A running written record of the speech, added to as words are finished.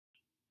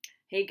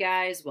Hey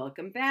guys,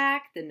 welcome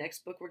back. The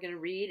next book we're going to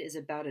read is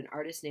about an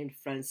artist named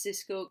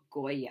Francisco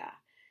Goya.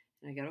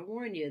 And I got to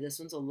warn you, this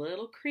one's a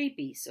little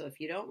creepy, so if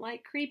you don't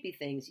like creepy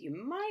things, you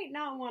might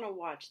not want to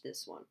watch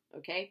this one,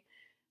 okay?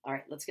 All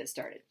right, let's get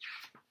started.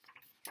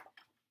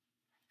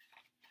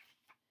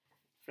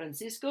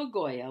 Francisco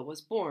Goya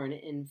was born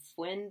in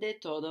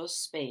Fuendetodos,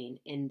 Spain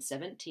in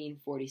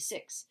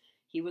 1746.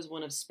 He was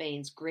one of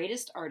Spain's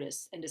greatest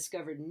artists and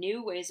discovered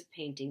new ways of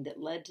painting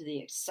that led to the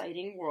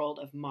exciting world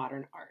of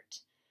modern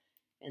art.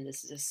 And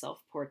this is a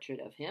self-portrait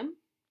of him.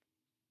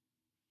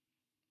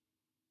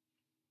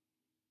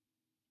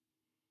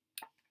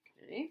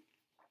 Okay.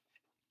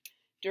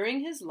 During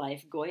his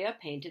life, Goya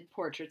painted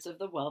portraits of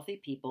the wealthy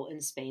people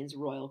in Spain's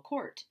royal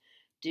court.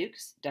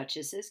 Dukes,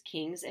 duchesses,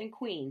 kings, and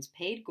queens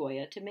paid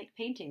Goya to make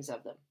paintings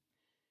of them.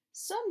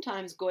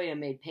 Sometimes Goya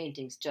made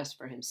paintings just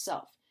for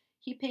himself.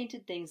 He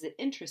painted things that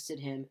interested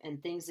him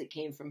and things that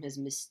came from his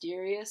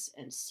mysterious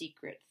and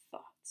secret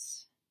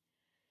thoughts.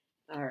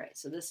 All right,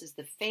 so this is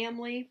the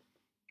family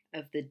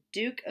of the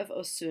Duke of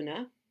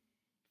Osuna,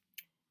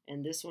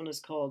 and this one is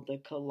called the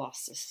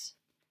Colossus.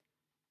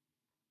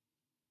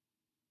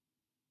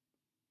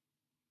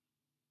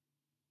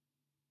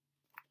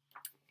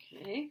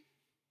 Okay.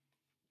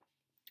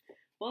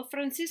 While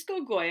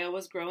Francisco Goya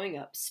was growing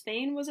up,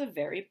 Spain was a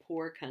very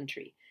poor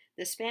country.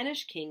 The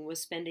Spanish king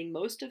was spending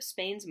most of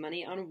Spain's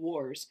money on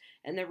wars,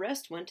 and the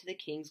rest went to the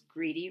king's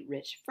greedy,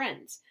 rich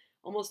friends.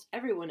 Almost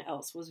everyone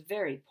else was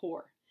very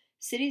poor.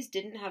 Cities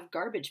didn't have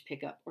garbage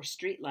pickup or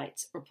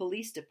streetlights or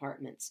police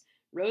departments.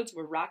 Roads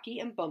were rocky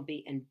and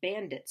bumpy, and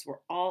bandits were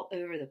all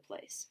over the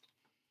place.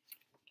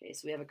 Okay,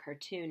 so we have a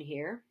cartoon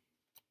here.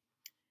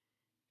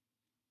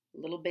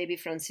 Little baby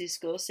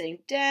Francisco saying,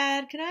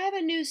 "Dad, can I have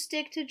a new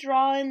stick to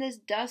draw in this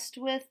dust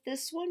with?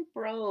 This one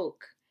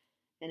broke."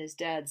 And his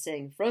dad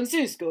saying,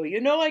 "Francisco, you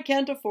know I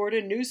can't afford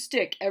a new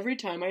stick every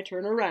time I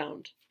turn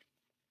around."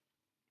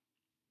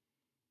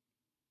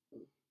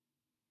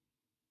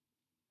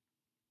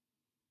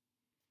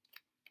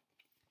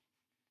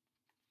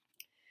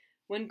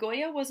 When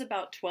Goya was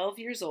about 12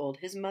 years old,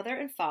 his mother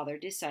and father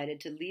decided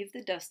to leave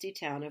the dusty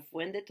town of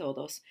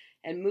Fuendetodos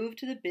and move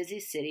to the busy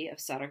city of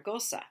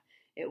Saragossa.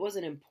 It was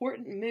an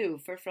important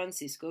move for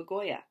Francisco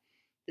Goya.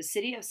 The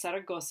city of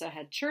Saragossa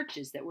had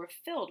churches that were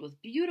filled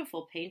with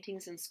beautiful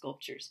paintings and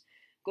sculptures.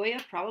 Goya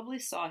probably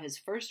saw his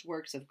first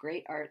works of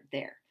great art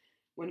there.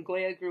 When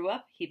Goya grew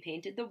up, he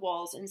painted the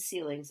walls and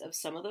ceilings of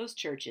some of those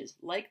churches,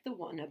 like the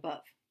one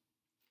above.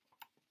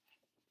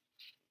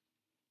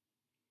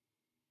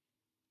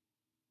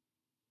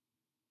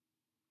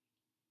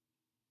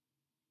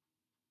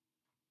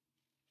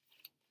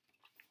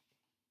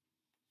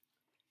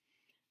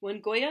 When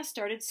Goya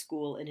started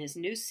school in his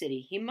new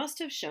city, he must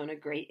have shown a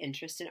great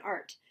interest in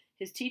art.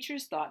 His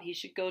teachers thought he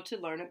should go to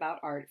learn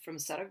about art from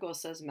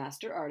Saragossa's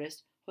master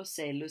artist,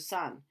 José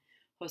Luzán.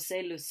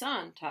 José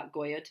Luzán taught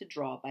Goya to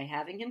draw by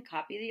having him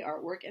copy the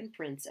artwork and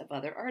prints of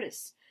other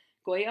artists.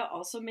 Goya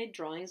also made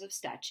drawings of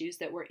statues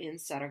that were in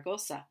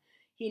Saragossa.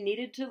 He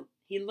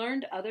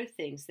learned other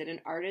things that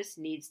an artist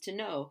needs to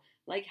know,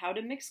 like how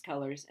to mix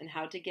colors and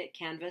how to get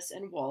canvas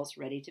and walls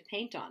ready to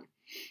paint on.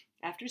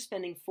 After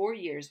spending 4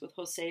 years with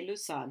José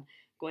Luzán,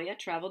 Goya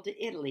traveled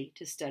to Italy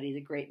to study the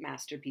great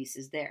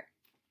masterpieces there.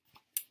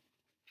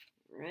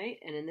 Right,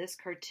 and in this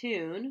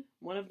cartoon,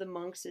 one of the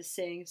monks is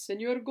saying,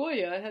 "Señor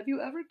Goya, have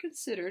you ever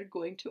considered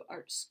going to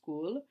art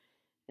school?"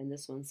 And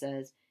this one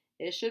says,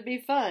 "It should be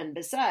fun.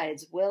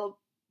 Besides, we'll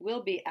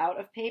be out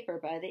of paper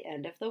by the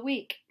end of the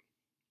week."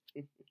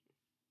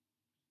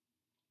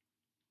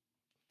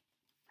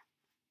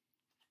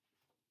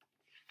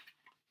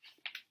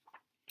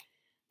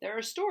 There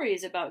are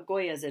stories about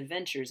Goya's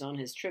adventures on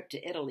his trip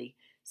to Italy.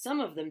 Some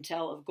of them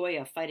tell of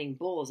Goya fighting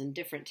bulls in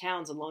different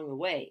towns along the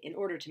way in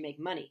order to make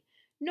money.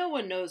 No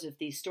one knows if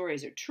these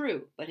stories are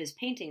true, but his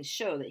paintings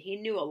show that he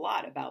knew a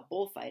lot about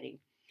bullfighting.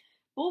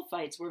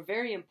 Bullfights were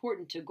very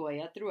important to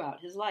Goya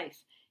throughout his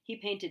life. He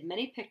painted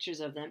many pictures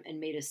of them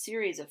and made a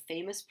series of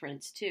famous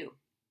prints too.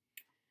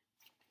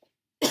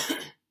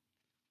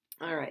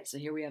 All right, so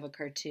here we have a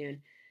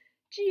cartoon.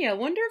 Gee, I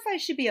wonder if I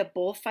should be a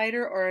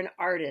bullfighter or an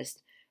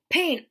artist.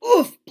 Pain,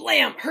 oof,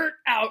 blam, hurt,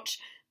 ouch.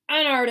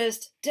 An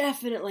artist,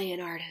 definitely an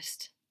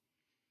artist.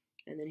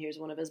 And then here's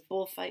one of his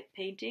bullfight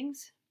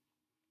paintings.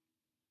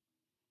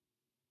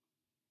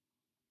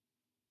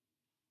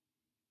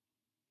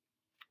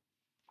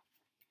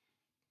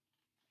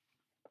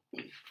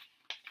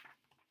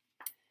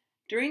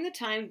 During the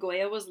time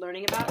Goya was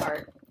learning about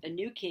art, a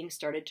new king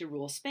started to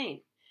rule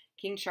Spain.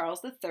 King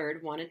Charles III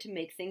wanted to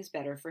make things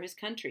better for his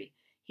country.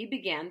 He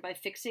began by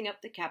fixing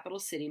up the capital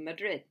city,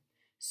 Madrid.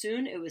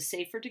 Soon it was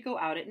safer to go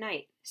out at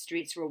night.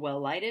 Streets were well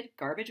lighted,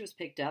 garbage was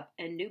picked up,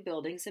 and new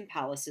buildings and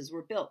palaces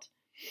were built.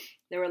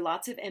 There were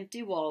lots of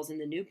empty walls in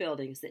the new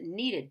buildings that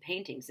needed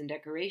paintings and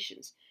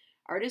decorations.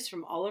 Artists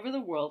from all over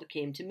the world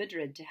came to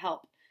Madrid to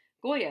help.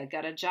 Goya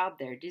got a job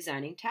there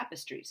designing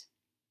tapestries.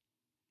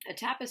 A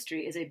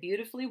tapestry is a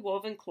beautifully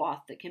woven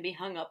cloth that can be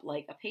hung up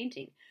like a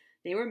painting.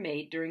 They were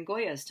made during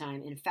Goya's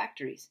time in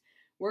factories.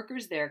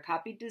 Workers there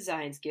copied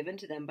designs given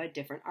to them by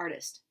different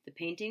artists. The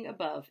painting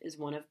above is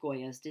one of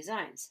Goya's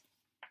designs.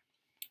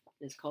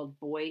 It's called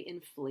Boy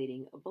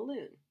Inflating a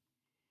Balloon.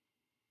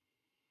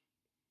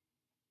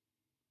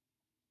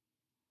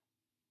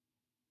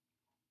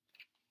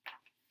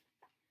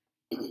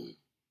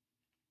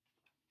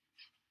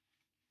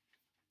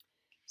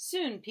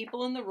 Soon,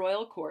 people in the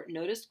royal court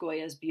noticed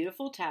Goya's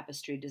beautiful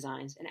tapestry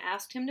designs and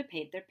asked him to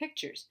paint their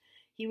pictures.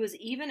 He was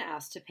even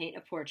asked to paint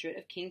a portrait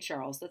of King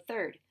Charles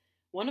III.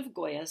 One of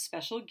Goya's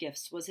special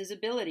gifts was his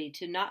ability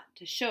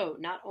to show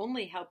not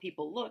only how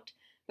people looked,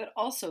 but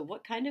also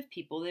what kind of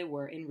people they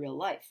were in real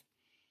life.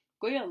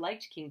 Goya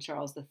liked King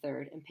Charles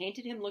III and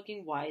painted him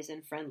looking wise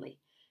and friendly,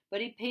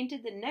 but he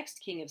painted the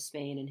next king of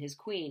Spain and his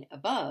queen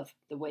above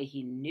the way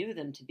he knew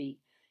them to be.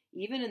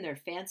 Even in their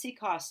fancy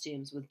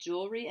costumes with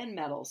jewelry and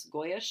medals,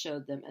 Goya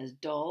showed them as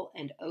dull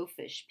and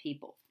oafish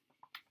people.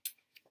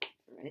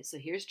 All right, so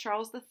here's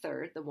Charles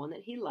III, the one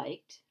that he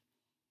liked.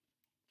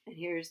 And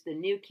here's the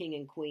new king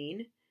and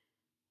queen,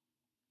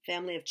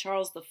 family of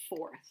Charles IV,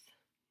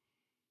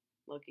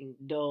 looking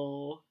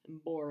dull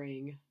and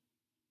boring.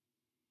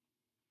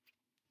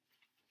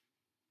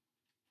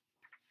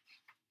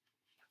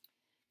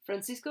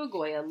 Francisco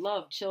Goya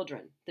loved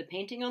children. The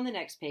painting on the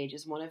next page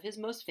is one of his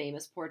most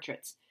famous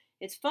portraits.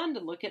 It's fun to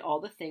look at all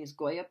the things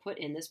Goya put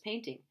in this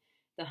painting.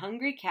 The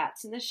hungry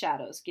cats in the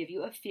shadows give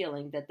you a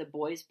feeling that the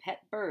boy's pet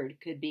bird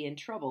could be in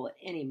trouble at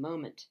any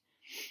moment.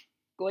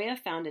 Goya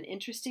found an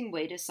interesting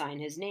way to sign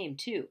his name,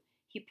 too.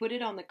 He put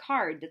it on the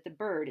card that the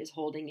bird is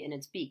holding in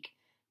its beak.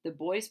 The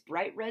boy's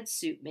bright red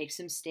suit makes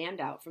him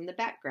stand out from the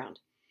background.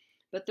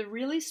 But the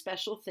really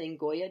special thing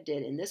Goya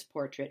did in this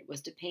portrait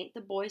was to paint the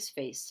boy's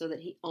face so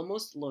that he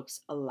almost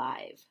looks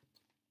alive.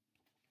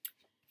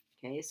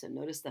 Okay, so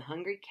notice the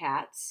hungry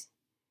cats,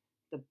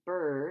 the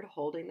bird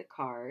holding the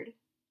card,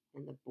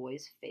 and the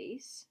boy's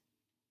face.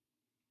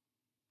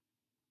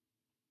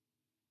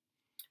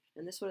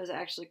 And this one is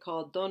actually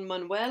called Don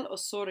Manuel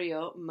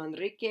Osorio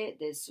Manrique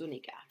de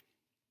Zúñiga.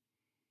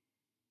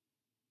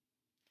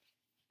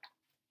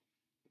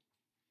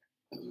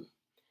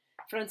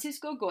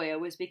 Francisco Goya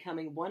was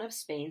becoming one of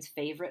Spain's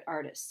favorite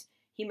artists.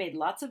 He made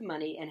lots of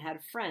money and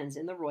had friends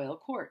in the royal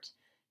court.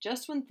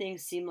 Just when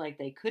things seemed like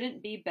they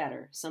couldn't be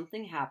better,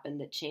 something happened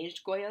that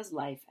changed Goya's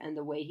life and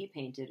the way he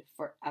painted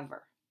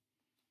forever.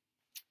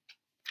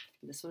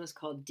 This one is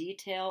called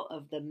Detail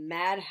of the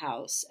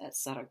Madhouse at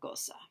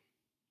Saragossa.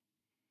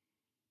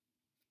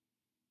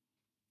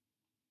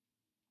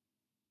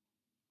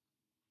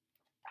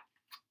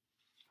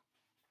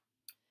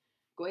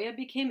 Goya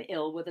became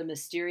ill with a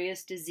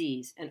mysterious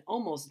disease and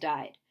almost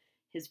died.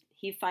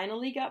 He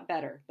finally got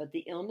better, but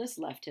the illness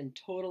left him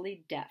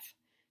totally deaf.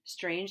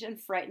 Strange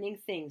and frightening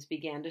things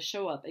began to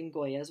show up in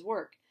Goya's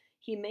work.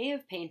 He may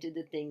have painted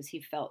the things he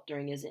felt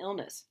during his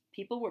illness.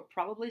 People were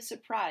probably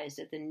surprised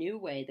at the new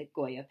way that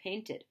Goya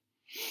painted.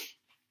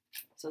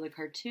 So the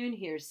cartoon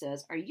here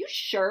says, "Are you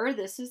sure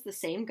this is the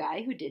same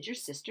guy who did your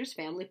sister's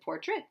family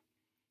portrait?"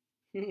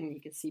 You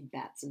can see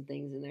bats and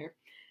things in there.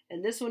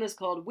 And this one is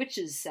called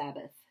Witches'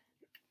 Sabbath.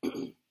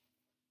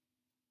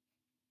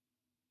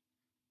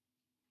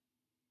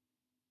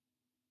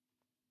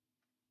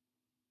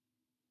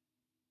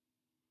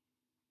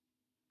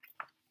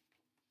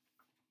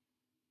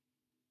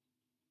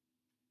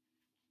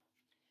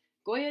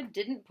 Goya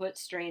didn't put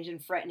strange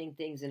and frightening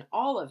things in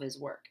all of his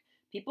work.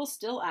 People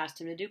still asked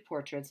him to do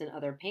portraits and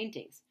other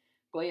paintings.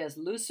 Goya's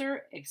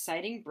looser,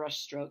 exciting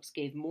brushstrokes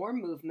gave more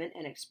movement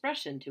and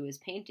expression to his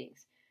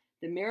paintings.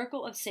 The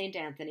Miracle of St.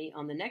 Anthony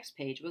on the next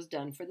page was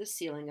done for the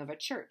ceiling of a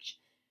church.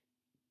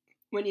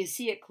 When you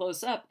see it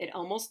close up, it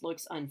almost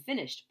looks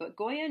unfinished, but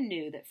Goya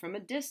knew that from a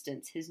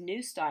distance, his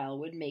new style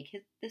would make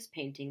this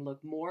painting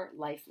look more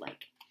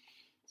lifelike.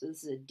 So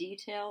this is a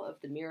detail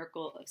of the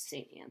Miracle of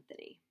St.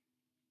 Anthony.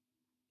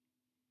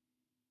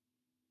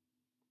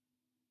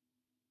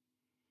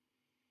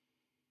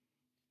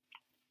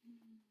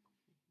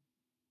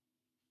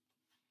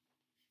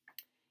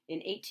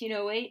 In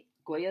 1808,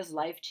 Goya's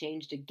life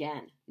changed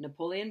again.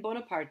 Napoleon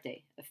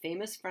Bonaparte, a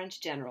famous French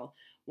general,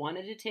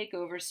 wanted to take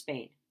over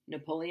Spain.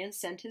 Napoleon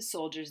sent his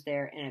soldiers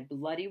there and a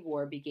bloody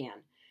war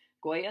began.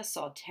 Goya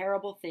saw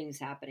terrible things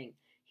happening.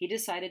 He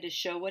decided to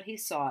show what he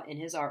saw in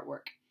his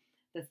artwork.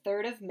 The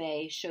 3rd of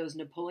May shows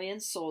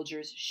Napoleon's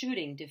soldiers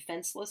shooting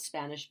defenseless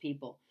Spanish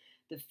people.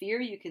 The fear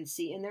you can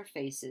see in their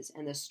faces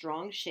and the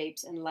strong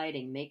shapes and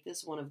lighting make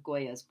this one of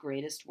Goya's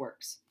greatest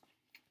works.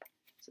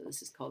 So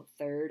this is called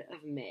 3rd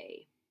of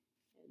May.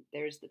 And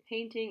there's the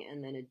painting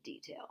and then a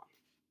detail.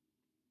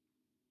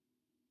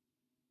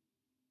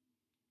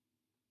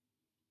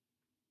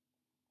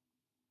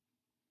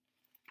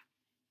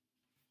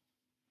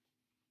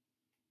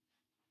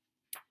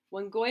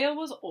 When Goya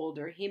was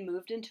older, he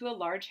moved into a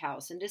large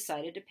house and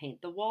decided to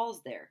paint the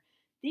walls there.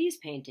 These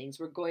paintings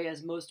were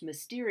Goya's most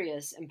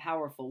mysterious and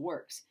powerful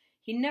works.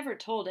 He never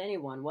told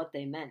anyone what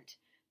they meant.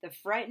 The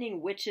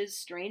frightening witches,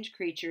 strange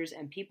creatures,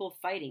 and people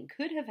fighting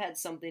could have had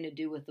something to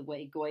do with the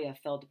way Goya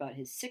felt about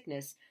his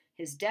sickness,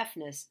 his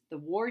deafness, the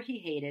war he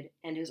hated,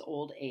 and his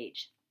old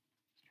age.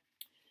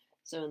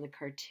 So in the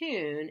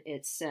cartoon,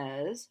 it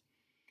says,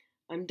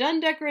 "I'm done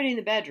decorating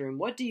the bedroom.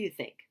 What do you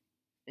think?"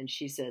 And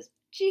she says,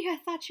 "Gee, I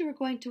thought you were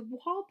going to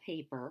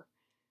wallpaper."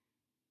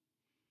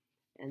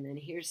 And then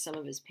here's some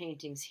of his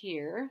paintings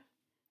here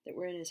that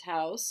were in his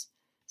house.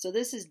 So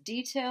this is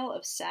detail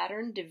of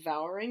Saturn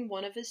devouring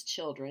one of his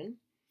children.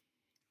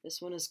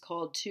 This one is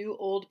called Two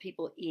Old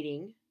People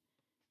Eating.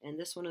 And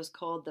this one is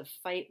called The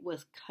Fight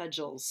with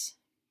Cudgels.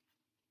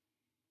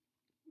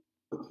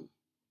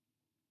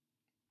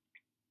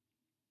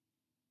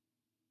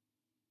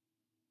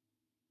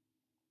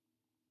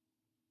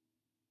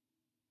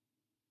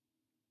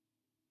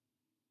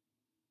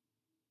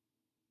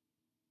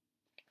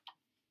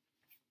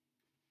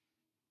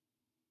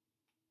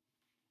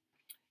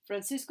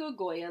 Francisco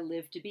Goya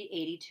lived to be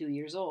 82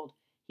 years old.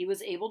 He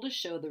was able to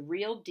show the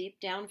real deep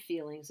down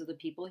feelings of the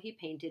people he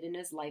painted in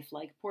his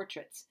lifelike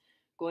portraits.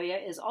 Goya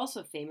is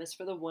also famous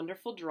for the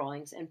wonderful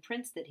drawings and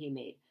prints that he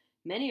made.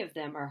 Many of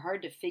them are as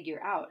hard to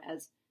figure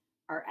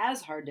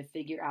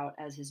out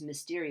as his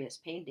mysterious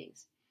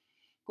paintings.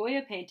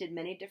 Goya painted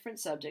many different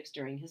subjects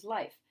during his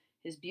life.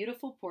 His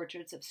beautiful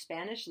portraits of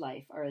Spanish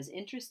life are as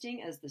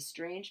interesting as the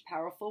strange,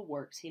 powerful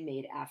works he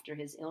made after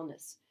his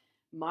illness.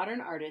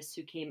 Modern artists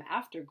who came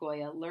after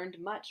Goya learned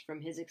much from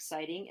his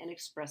exciting and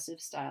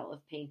expressive style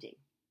of painting.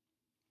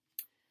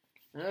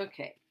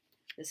 Okay,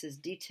 this is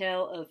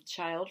detail of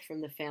child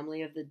from the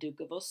family of the Duke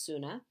of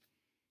Osuna,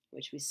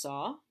 which we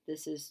saw.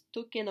 This is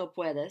Tu que no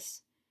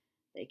puedes.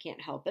 They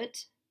can't help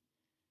it.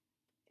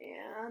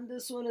 And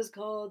this one is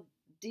called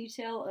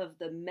Detail of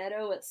the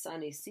Meadow at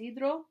San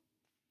Isidro.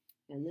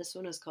 And this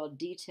one is called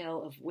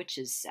Detail of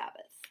Witches'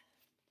 Sabbath.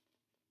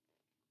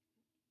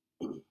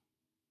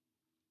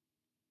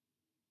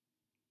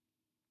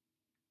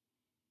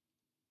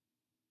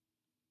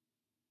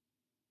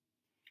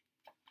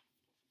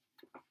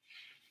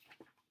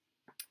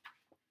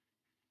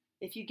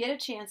 If you get a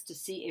chance to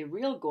see a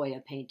real Goya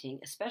painting,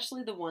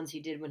 especially the ones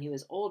he did when he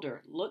was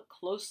older, look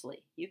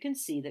closely. You can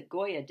see that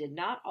Goya did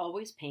not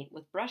always paint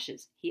with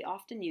brushes. He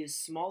often used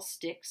small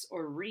sticks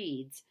or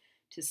reeds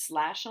to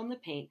slash on the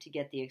paint to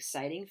get the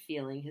exciting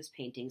feeling his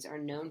paintings are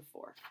known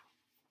for.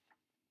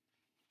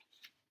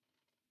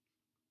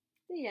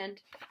 The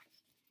end.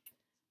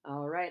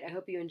 All right, I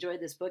hope you enjoyed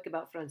this book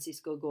about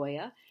Francisco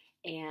Goya,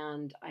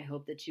 and I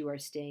hope that you are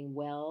staying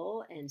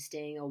well and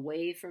staying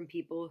away from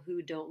people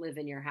who don't live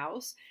in your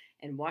house,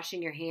 and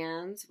washing your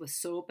hands with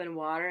soap and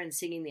water and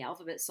singing the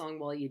alphabet song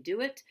while you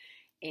do it.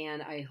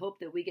 And I hope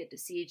that we get to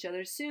see each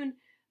other soon.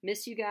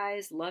 Miss you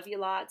guys. Love you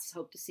lots.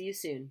 Hope to see you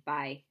soon.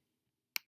 Bye.